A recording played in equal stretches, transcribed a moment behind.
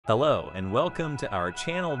Hello and welcome to our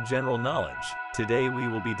channel General Knowledge. Today we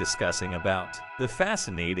will be discussing about the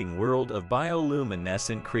fascinating world of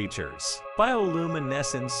bioluminescent creatures.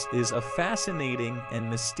 Bioluminescence is a fascinating and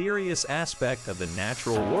mysterious aspect of the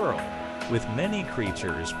natural world, with many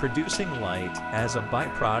creatures producing light as a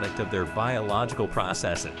byproduct of their biological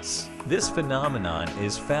processes. This phenomenon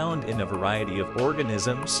is found in a variety of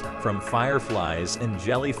organisms, from fireflies and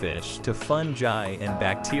jellyfish to fungi and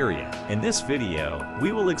bacteria. In this video,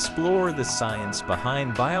 we will explore the science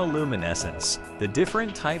behind bioluminescence, the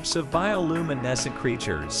different types of bioluminescent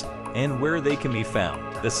creatures, and where they can be found.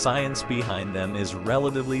 The science behind them is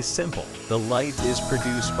relatively simple. The light is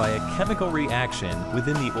produced by a chemical reaction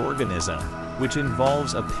within the organism, which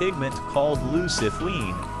involves a pigment called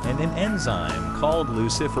luciferin and an enzyme called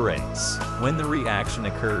luciferase. When the reaction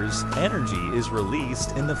occurs, energy is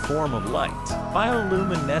released in the form of light.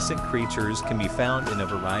 Bioluminescent creatures can be found in a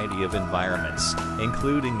variety of environments,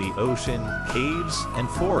 including the ocean, caves, and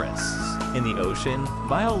forests. In the ocean,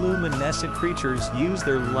 bioluminescent creatures use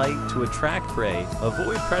their light to attract prey,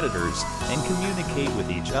 avoid predators, and communicate with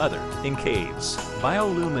each other. In caves,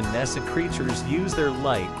 bioluminescent creatures use their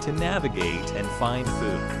light to navigate and find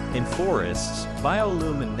food. In forests,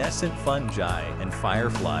 bioluminescent fungi and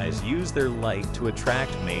fireflies use their light to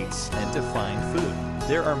attract mates and to find food.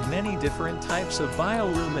 There are many different types of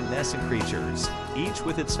bioluminescent creatures, each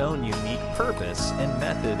with its own unique purpose and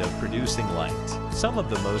method of producing light. Some of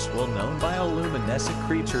the most well-known bioluminescent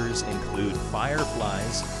creatures include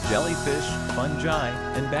fireflies, jellyfish, fungi,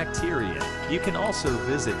 and bacteria. You can also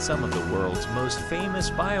visit some of the world's most famous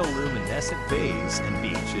bioluminescent bays and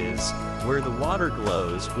beaches, where the water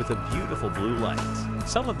glows with a beautiful blue light.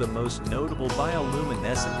 Some of the most notable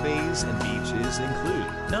bioluminescent bays and beaches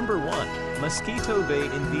include: Number 1. Mosquito Bay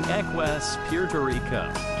in Vieques, Puerto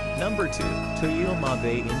Rico. Number 2. Toyama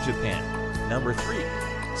Bay in Japan. Number 3.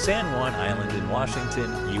 San Juan Island in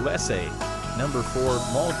Washington, USA. Number 4.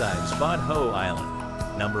 Maldives Bodho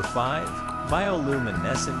Island. Number 5.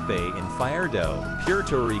 Bioluminescent Bay in Fiordo,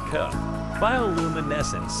 Puerto Rico.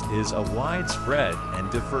 Bioluminescence is a widespread and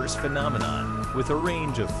diverse phenomenon with a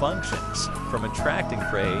range of functions, from attracting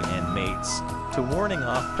prey and mates to warning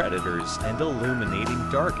off predators and illuminating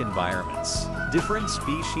dark environments. Different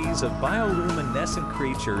species of bioluminescent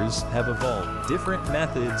creatures have evolved different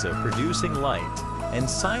methods of producing light, and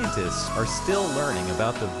scientists are still learning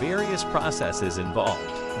about the various processes involved.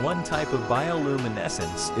 One type of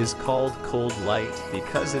bioluminescence is called cold light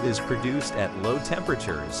because it is produced at low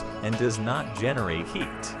temperatures and does not generate heat.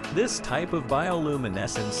 This type of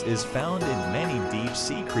bioluminescence is found in many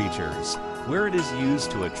deep-sea creatures, where it is used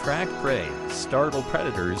to attract prey, startle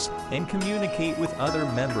predators, and communicate with other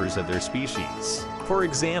members of their species. For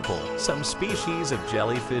example, some species of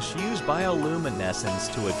jellyfish use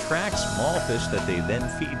bioluminescence to attract small fish that they then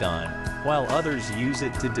feed on, while others use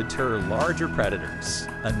it to deter larger predators.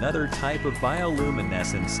 Another type of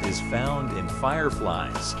bioluminescence is found in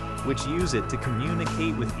fireflies, which use it to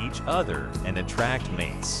communicate with each other and attract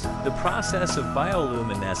mates. The process of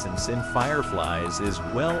bioluminescence in fireflies is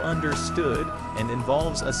well understood and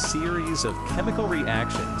involves a series of chemical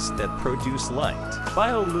reactions that produce light.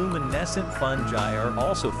 Bioluminescent fungi are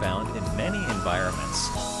also found in many environments,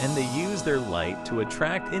 and they use their light to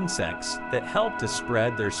attract insects that help to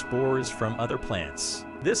spread their spores from other plants.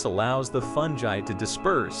 This allows the fungi to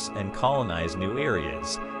disperse and colonize new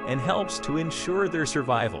areas, and helps to ensure their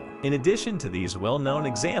survival. In addition to these well-known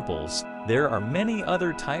examples, there are many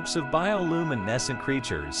other types of bioluminescent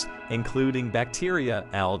creatures, including bacteria,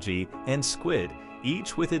 algae, and squid,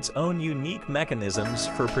 each with its own unique mechanisms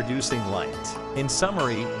for producing light. In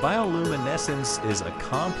summary, bioluminescence is a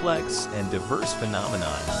complex and diverse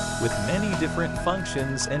phenomenon with many different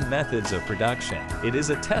functions and methods of production. It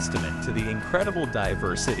is a testament to the incredible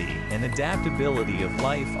diversity and adaptability of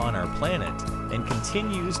life on our planet, and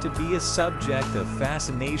continues to be a subject of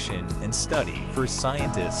fascination and study for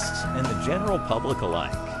scientists and the general public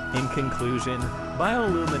alike. In conclusion,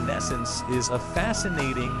 bioluminescence is a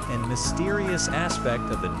fascinating and mysterious aspect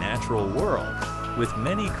of the natural world, with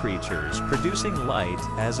many creatures producing light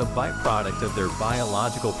as a byproduct of their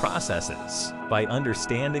biological processes. By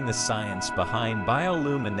understanding the science behind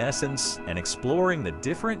bioluminescence and exploring the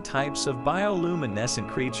different types of bioluminescent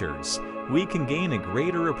creatures, we can gain a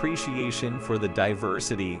greater appreciation for the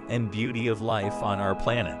diversity and beauty of life on our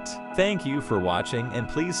planet. Thank you for watching, and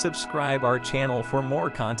please subscribe our channel for more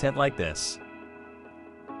content like this.